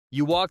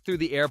You walk through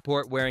the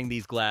airport wearing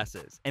these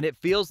glasses, and it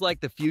feels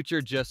like the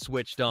future just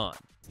switched on.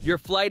 Your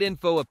flight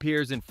info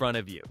appears in front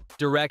of you.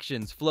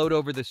 Directions float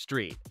over the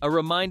street. A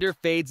reminder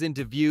fades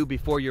into view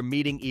before your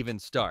meeting even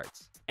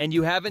starts. And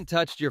you haven't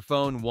touched your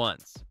phone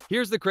once.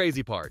 Here's the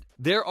crazy part.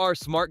 There are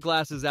smart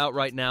glasses out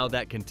right now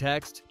that can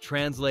text,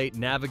 translate,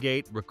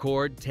 navigate,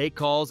 record, take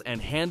calls,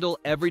 and handle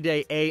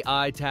everyday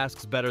AI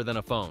tasks better than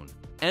a phone.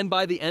 And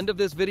by the end of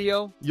this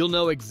video, you'll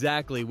know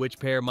exactly which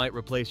pair might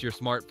replace your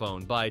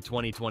smartphone by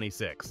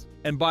 2026.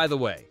 And by the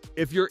way,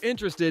 if you're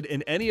interested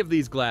in any of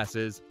these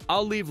glasses,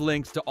 I'll leave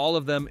links to all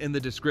of them in the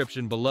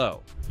description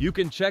below. You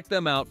can check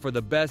them out for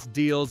the best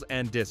deals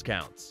and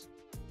discounts.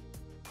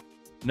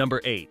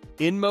 Number 8.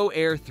 Inmo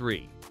Air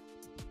 3.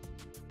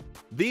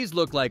 These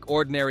look like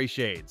ordinary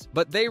shades,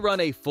 but they run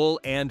a full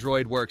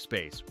Android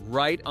workspace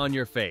right on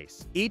your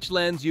face. Each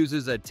lens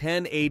uses a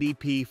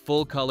 1080p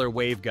full-color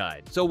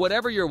waveguide, so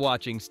whatever you're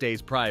watching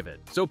stays private.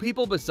 So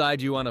people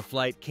beside you on a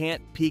flight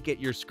can't peek at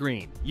your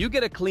screen. You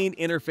get a clean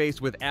interface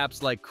with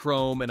apps like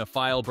Chrome and a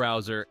file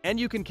browser, and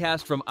you can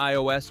cast from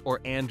iOS or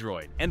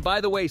Android. And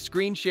by the way,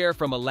 screen share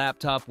from a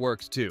laptop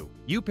works too.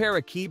 You pair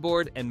a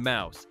keyboard and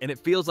mouse, and it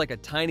feels like a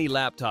tiny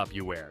laptop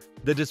you wear.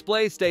 The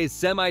display stays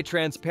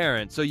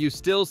semi-transparent, so you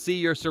still see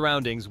your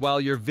surroundings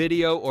while your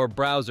video or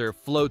browser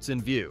floats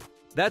in view.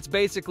 That's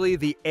basically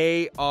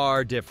the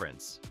AR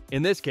difference.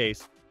 In this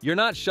case, you're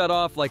not shut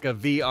off like a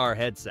VR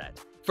headset.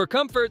 For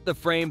comfort, the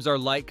frames are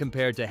light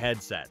compared to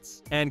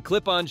headsets, and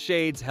clip-on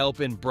shades help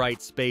in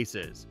bright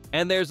spaces.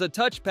 And there's a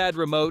touchpad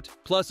remote,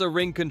 plus a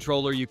ring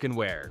controller you can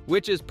wear,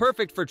 which is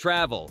perfect for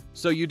travel,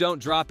 so you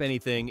don't drop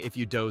anything if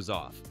you doze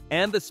off.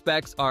 And the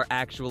specs are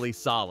actually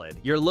solid.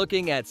 You're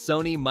looking at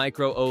Sony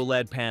Micro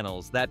OLED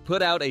panels that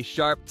put out a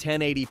sharp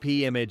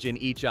 1080p image in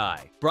each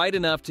eye, bright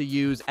enough to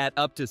use at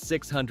up to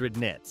 600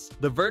 nits.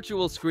 The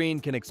virtual screen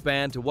can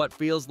expand to what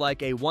feels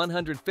like a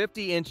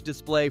 150-inch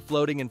display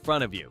floating in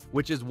front of you,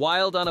 which is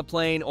wild on a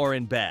plane or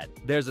in bed.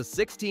 There's a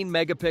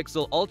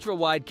 16-megapixel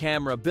ultra-wide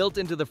camera built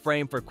into the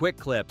frame for quick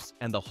clips,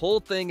 and the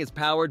whole thing is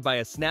powered by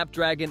a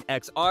Snapdragon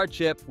XR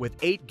chip with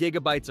 8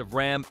 GB of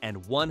RAM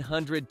and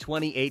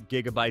 128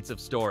 GB of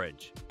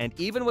storage. And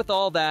even with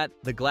all that,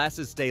 the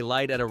glasses stay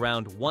light at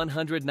around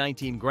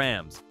 119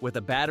 grams, with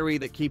a battery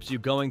that keeps you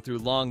going through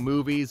long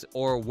movies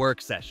or work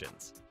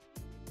sessions.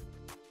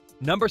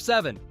 Number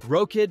 7.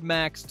 Rokid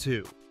Max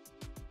 2.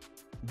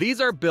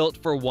 These are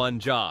built for one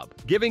job,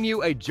 giving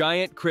you a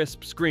giant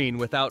crisp screen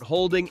without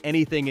holding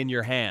anything in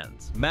your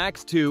hands.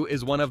 Max 2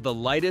 is one of the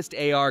lightest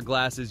AR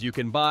glasses you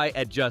can buy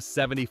at just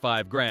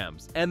 75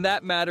 grams, and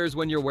that matters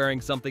when you're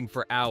wearing something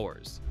for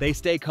hours. They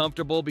stay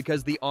comfortable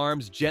because the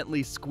arms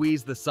gently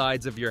squeeze the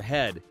sides of your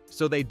head,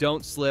 so they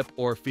don't slip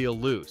or feel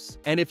loose.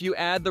 And if you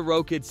add the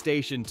Rokid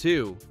Station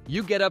 2,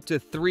 you get up to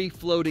 3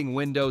 floating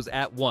windows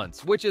at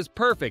once, which is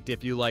perfect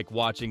if you like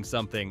watching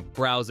something,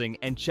 browsing,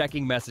 and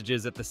checking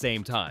messages at the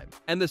same time.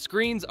 And the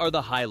screens are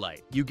the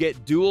highlight. You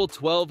get dual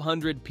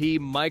 1200p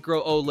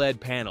micro OLED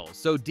panels,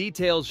 so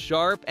details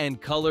sharp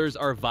and colors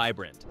are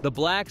vibrant. The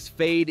blacks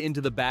fade into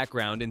the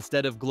background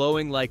instead of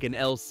glowing like an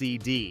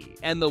LCD,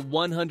 and the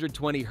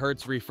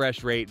 120Hz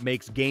refresh rate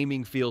makes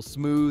gaming feel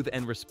smooth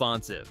and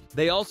responsive.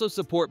 They also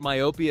support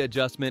myopia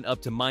adjustment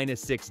up to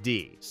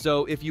 -6D,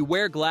 so if you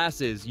wear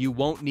glasses, you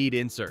won't need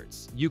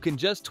inserts. You can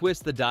just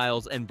twist the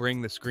dials and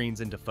bring the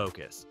screens into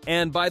focus.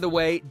 And by the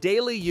way,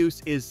 daily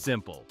use is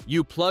simple.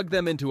 You plug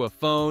them into a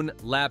phone,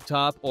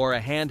 laptop, or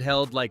a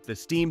handheld like the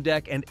Steam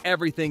Deck and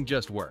everything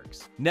just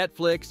works.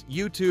 Netflix,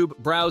 YouTube,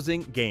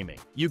 browsing, gaming.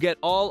 You get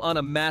all on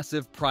a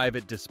massive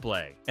private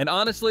display. And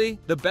honestly,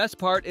 the best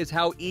part is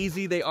how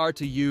easy they are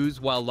to use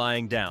while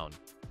lying down.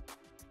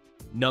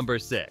 Number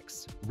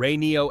 6.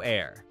 RayNeo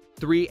Air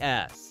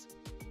 3S.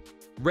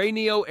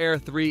 RayNeo Air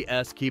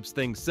 3S keeps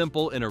things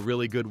simple in a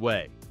really good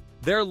way.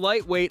 They're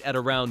lightweight at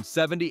around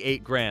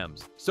 78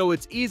 grams, so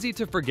it's easy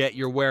to forget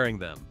you're wearing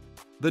them.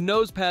 The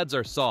nose pads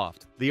are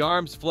soft, the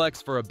arms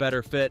flex for a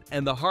better fit,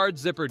 and the hard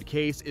zippered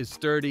case is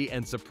sturdy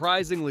and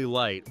surprisingly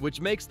light,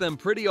 which makes them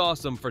pretty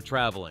awesome for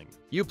traveling.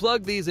 You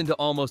plug these into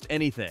almost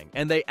anything,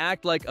 and they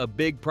act like a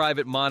big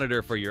private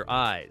monitor for your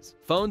eyes.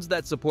 Phones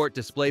that support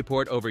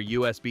DisplayPort over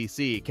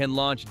USB-C can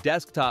launch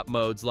desktop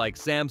modes like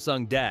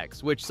Samsung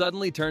DeX, which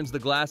suddenly turns the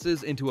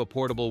glasses into a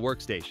portable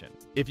workstation.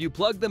 If you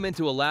plug them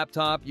into a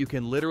laptop, you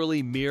can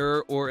literally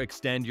mirror or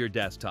extend your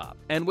desktop.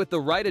 And with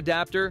the right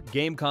adapter,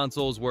 game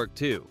consoles work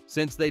too.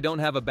 Since they don't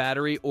have a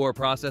battery or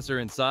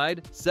processor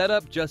inside,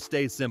 setup just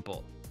stays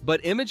simple.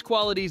 But image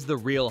quality's the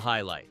real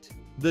highlight.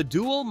 The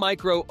dual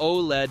micro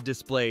OLED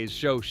displays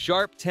show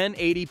sharp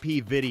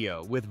 1080p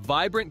video with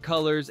vibrant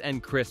colors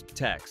and crisp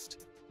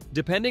text.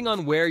 Depending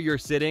on where you're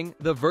sitting,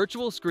 the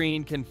virtual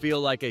screen can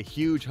feel like a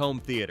huge home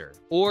theater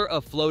or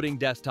a floating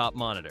desktop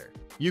monitor.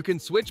 You can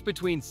switch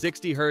between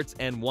 60Hz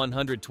and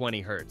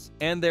 120Hz,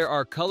 and there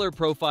are color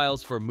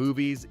profiles for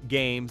movies,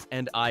 games,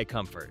 and eye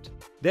comfort.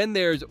 Then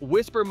there's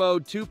Whisper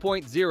Mode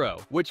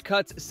 2.0, which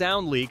cuts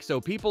sound leaks so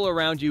people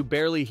around you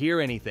barely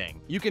hear anything.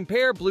 You can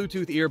pair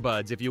Bluetooth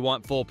earbuds if you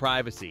want full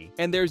privacy,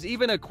 and there's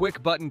even a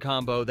quick button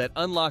combo that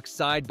unlocks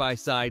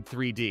side-by-side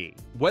 3D.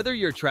 Whether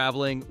you're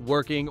traveling,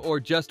 working,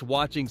 or just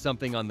watching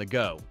something on the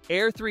go,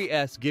 Air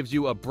 3S gives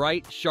you a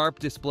bright, sharp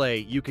display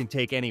you can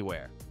take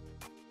anywhere.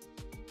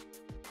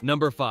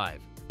 Number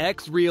 5.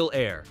 XREAL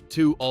Air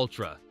 2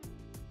 Ultra.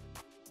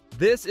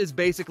 This is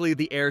basically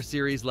the Air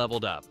series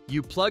leveled up.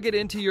 You plug it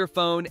into your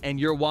phone and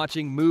you're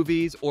watching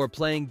movies or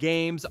playing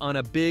games on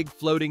a big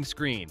floating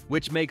screen,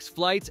 which makes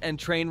flights and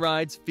train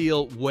rides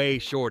feel way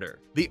shorter.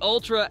 The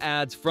Ultra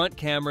adds front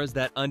cameras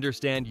that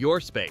understand your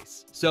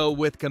space. So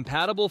with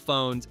compatible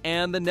phones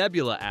and the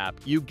Nebula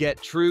app, you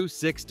get true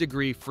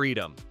 6-degree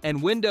freedom.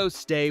 And windows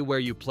stay where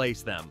you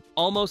place them,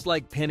 almost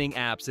like pinning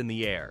apps in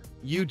the air.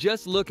 You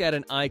just look at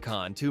an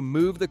icon to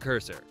move the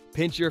cursor,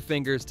 pinch your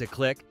fingers to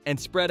click, and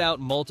spread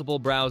out multiple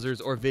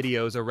browsers or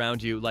videos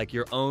around you like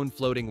your own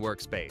floating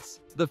workspace.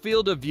 The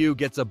field of view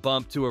gets a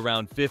bump to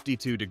around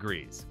 52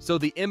 degrees, so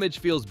the image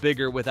feels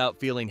bigger without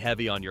feeling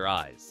heavy on your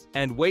eyes.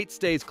 And weight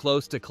stays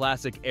close to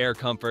classic Air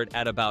comfort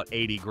at about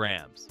 80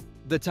 grams.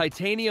 The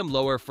titanium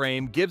lower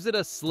frame gives it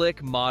a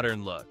slick,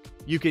 modern look.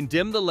 You can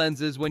dim the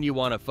lenses when you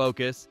want to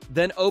focus,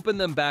 then open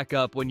them back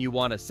up when you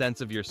want a sense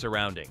of your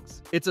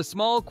surroundings. It's a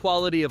small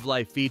quality of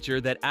life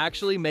feature that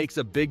actually makes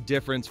a big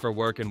difference for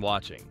work and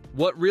watching.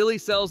 What really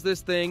sells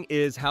this thing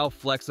is how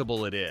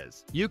flexible it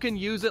is. You can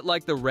use it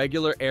like the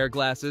regular Air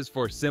glasses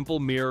for simple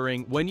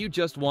mirroring when you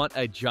just want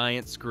a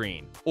giant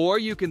screen. Or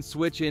you can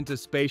switch into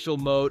spatial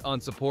mode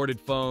on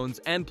supported phones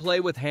and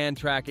play with hand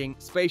tracking,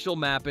 spatial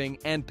mapping,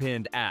 and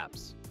pinned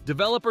apps.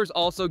 Developers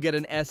also get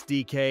an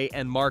SDK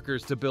and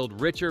markers to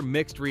build richer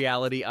mixed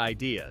reality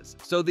ideas,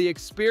 so the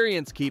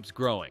experience keeps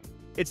growing.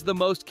 It's the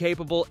most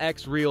capable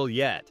XREAL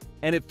yet,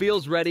 and it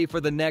feels ready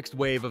for the next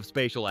wave of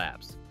spatial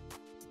apps.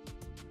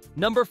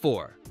 Number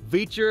 4.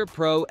 Viture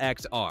Pro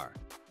XR.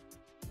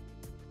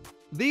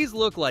 These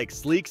look like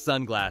sleek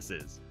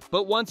sunglasses,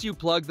 but once you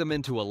plug them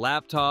into a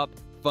laptop,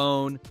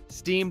 phone,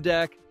 Steam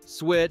Deck,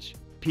 Switch,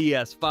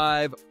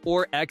 PS5,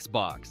 or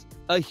Xbox,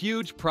 a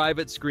huge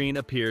private screen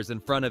appears in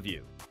front of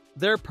you.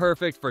 They're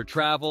perfect for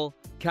travel,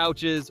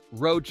 couches,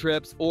 road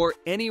trips, or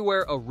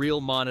anywhere a real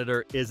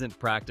monitor isn't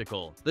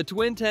practical. The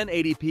twin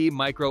 1080p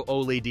micro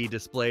OLED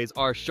displays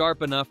are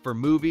sharp enough for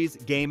movies,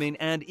 gaming,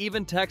 and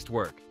even text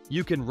work.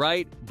 You can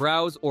write,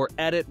 browse, or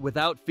edit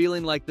without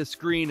feeling like the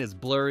screen is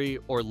blurry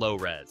or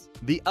low-res.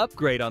 The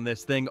upgrade on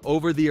this thing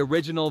over the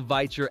original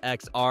Viture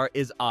XR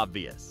is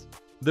obvious.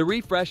 The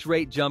refresh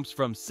rate jumps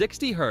from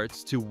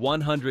 60Hz to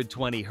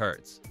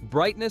 120Hz.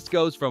 Brightness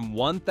goes from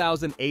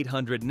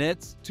 1,800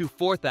 nits to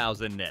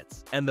 4,000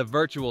 nits, and the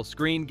virtual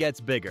screen gets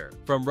bigger,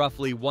 from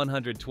roughly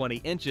 120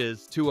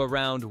 inches to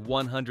around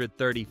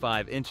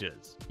 135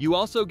 inches. You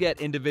also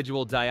get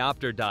individual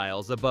diopter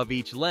dials above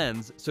each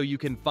lens so you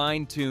can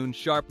fine-tune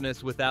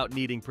sharpness without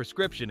needing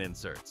prescription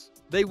inserts.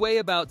 They weigh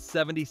about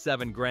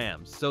 77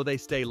 grams, so they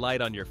stay light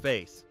on your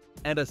face.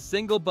 And a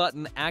single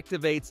button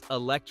activates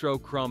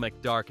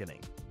electrochromic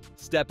darkening.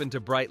 Step into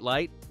bright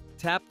light,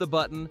 tap the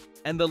button,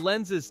 and the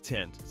lenses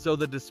tint so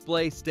the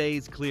display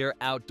stays clear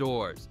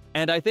outdoors.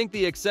 And I think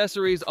the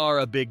accessories are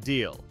a big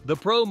deal. The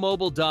Pro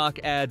Mobile Dock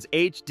adds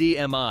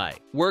HDMI,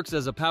 works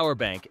as a power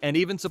bank, and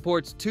even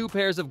supports 2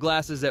 pairs of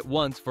glasses at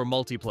once for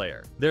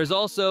multiplayer. There's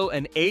also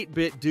an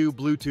 8-bit DO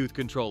Bluetooth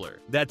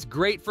controller that's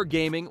great for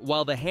gaming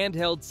while the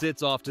handheld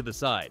sits off to the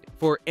side.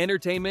 For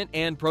entertainment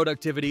and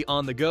productivity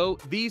on the go,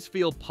 these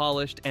feel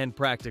polished and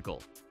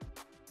practical.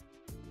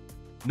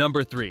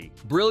 Number 3.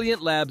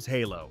 Brilliant Labs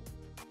Halo.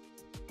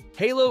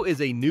 Halo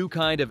is a new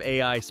kind of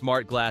AI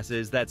smart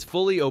glasses that's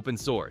fully open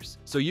source,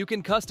 so you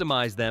can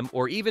customize them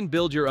or even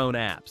build your own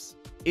apps.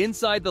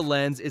 Inside the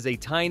lens is a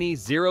tiny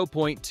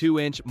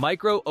 0.2-inch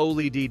micro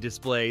OLED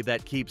display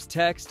that keeps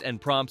text and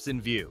prompts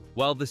in view,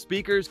 while the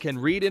speakers can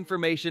read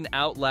information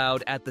out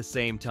loud at the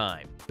same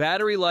time.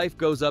 Battery life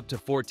goes up to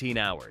 14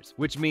 hours,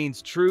 which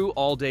means true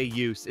all-day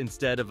use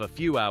instead of a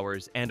few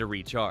hours and a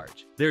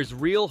recharge. There's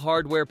real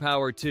hardware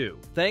power too,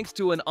 thanks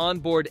to an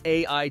onboard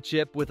AI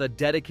chip with a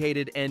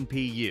dedicated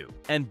NPU.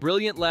 And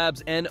Brilliant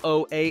Labs'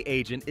 NOA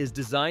agent is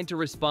designed to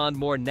respond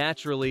more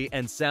naturally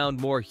and sound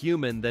more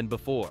human than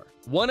before.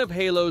 One of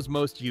Halo's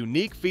most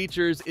unique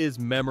features is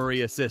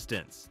memory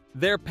assistance.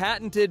 Their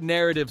patented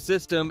narrative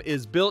system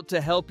is built to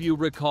help you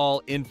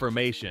recall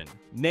information,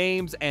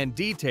 names, and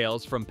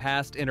details from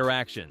past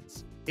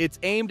interactions. It's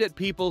aimed at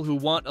people who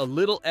want a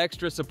little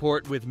extra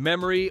support with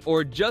memory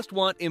or just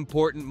want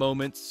important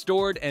moments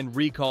stored and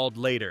recalled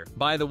later.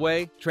 By the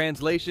way,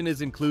 translation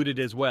is included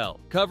as well,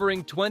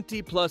 covering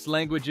 20+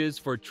 languages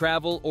for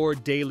travel or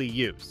daily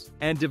use.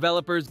 And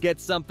developers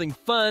get something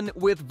fun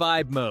with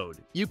Vibe Mode.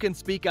 You can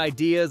speak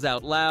ideas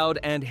out loud,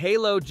 and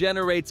Halo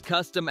generates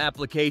custom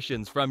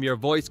applications from your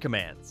voice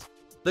commands.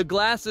 The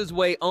glasses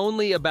weigh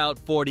only about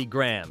 40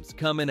 grams,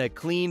 come in a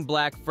clean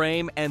black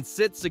frame, and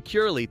sit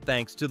securely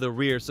thanks to the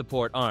rear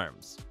support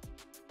arms.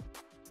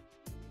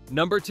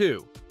 Number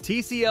 2.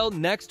 TCL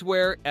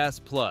NXTWEAR S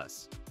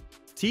Plus.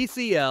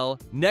 TCL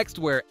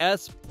NXTWEAR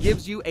S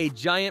gives you a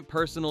giant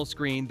personal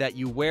screen that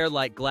you wear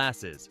like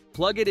glasses.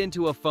 Plug it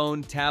into a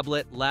phone,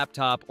 tablet,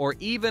 laptop, or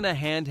even a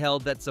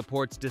handheld that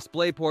supports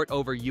DisplayPort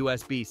over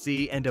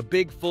USB-C, and a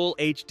big full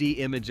HD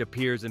image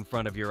appears in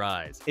front of your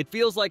eyes. It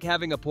feels like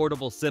having a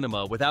portable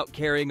cinema without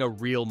carrying a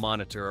real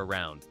monitor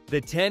around.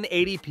 The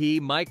 1080p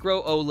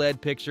micro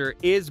OLED picture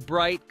is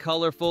bright,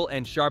 colorful,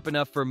 and sharp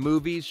enough for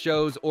movies,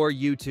 shows, or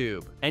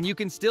YouTube. And you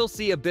can still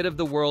see a bit of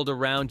the world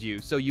around you,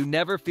 so you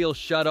never feel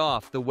shut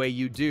off the way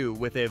you do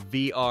with a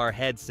VR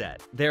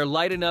headset. They're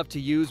light enough to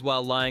use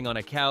while lying on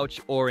a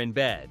couch or in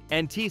bed.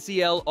 And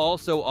TCL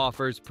also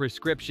offers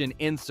prescription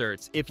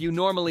inserts if you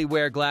normally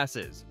wear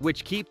glasses,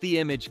 which keep the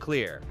image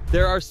clear.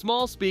 There are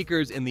small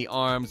speakers in the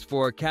arms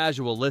for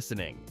casual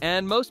listening,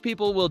 and most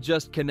people will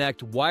just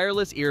connect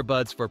wireless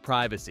earbuds for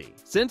privacy.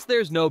 Since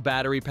there's no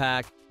battery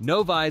pack,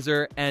 no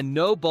visor, and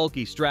no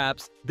bulky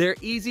straps, they're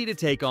easy to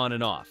take on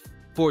and off.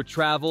 For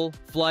travel,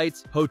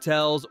 flights,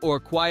 hotels, or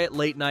quiet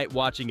late-night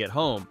watching at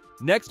home,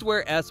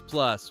 NXTWEAR S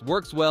Plus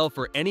works well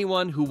for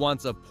anyone who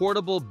wants a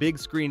portable big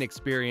screen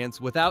experience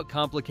without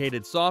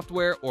complicated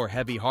software or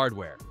heavy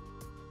hardware.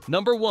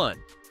 Number 1.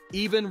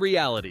 Even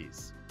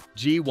Realities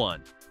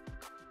G1.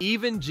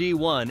 Even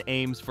G1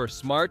 aims for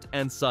smart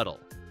and subtle.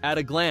 At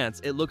a glance,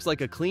 it looks like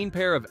a clean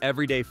pair of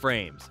everyday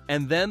frames,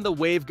 and then the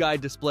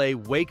waveguide display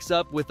wakes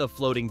up with a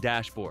floating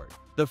dashboard.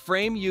 The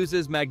frame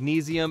uses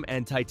magnesium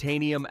and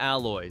titanium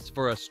alloys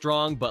for a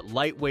strong but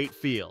lightweight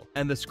feel,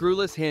 and the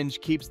screwless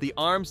hinge keeps the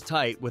arms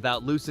tight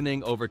without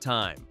loosening over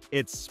time.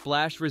 It's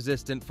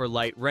splash-resistant for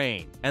light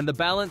rain, and the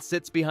balance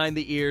sits behind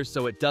the ears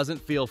so it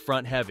doesn't feel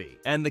front-heavy.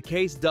 And the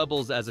case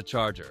doubles as a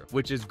charger,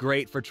 which is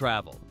great for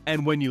travel.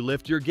 And when you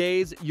lift your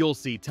gaze, you'll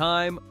see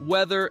time,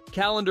 weather,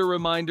 calendar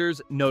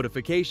reminders,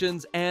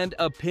 notifications, and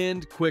a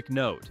pinned quick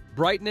note.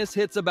 Brightness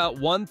hits about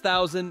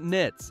 1000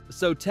 nits,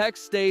 so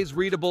text stays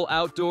readable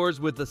outdoors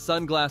with the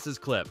sunglasses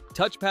clip.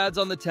 Touchpads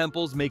on the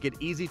temples make it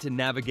easy to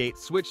navigate,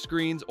 switch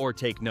screens, or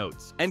take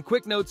notes. And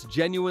quick notes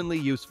genuinely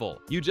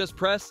useful. You just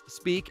press,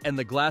 speak, and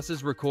the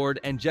glasses record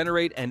and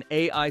generate an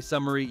AI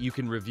summary you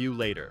can review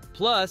later.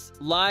 Plus,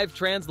 Live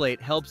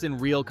Translate helps in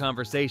real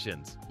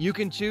conversations. You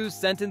can choose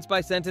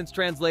sentence-by-sentence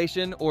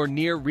translation or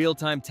near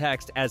real-time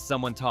text as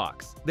someone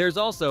talks. There's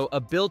also a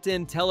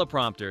built-in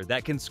teleprompter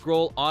that can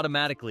scroll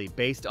automatically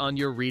based on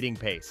your reading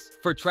pace.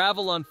 For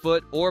travel on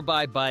foot or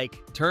by bike,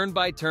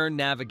 turn-by-turn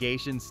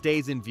navigation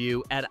stays in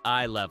view at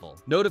eye level.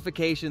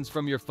 Notifications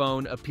from your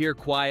phone appear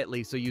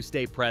quietly so you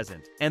stay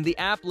present, and the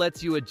app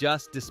lets you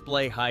adjust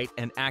display height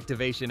and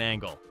activation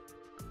angle.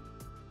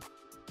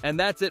 And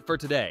that's it for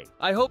today.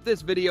 I hope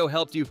this video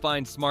helped you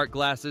find smart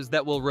glasses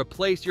that will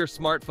replace your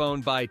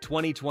smartphone by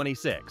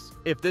 2026.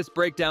 If this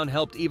breakdown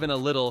helped even a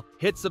little,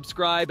 hit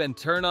subscribe and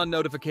turn on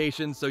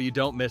notifications so you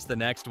don't miss the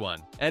next one.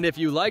 And if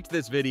you liked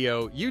this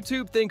video,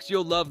 YouTube thinks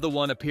you'll love the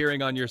one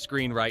appearing on your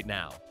screen right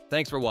now.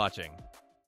 Thanks for watching.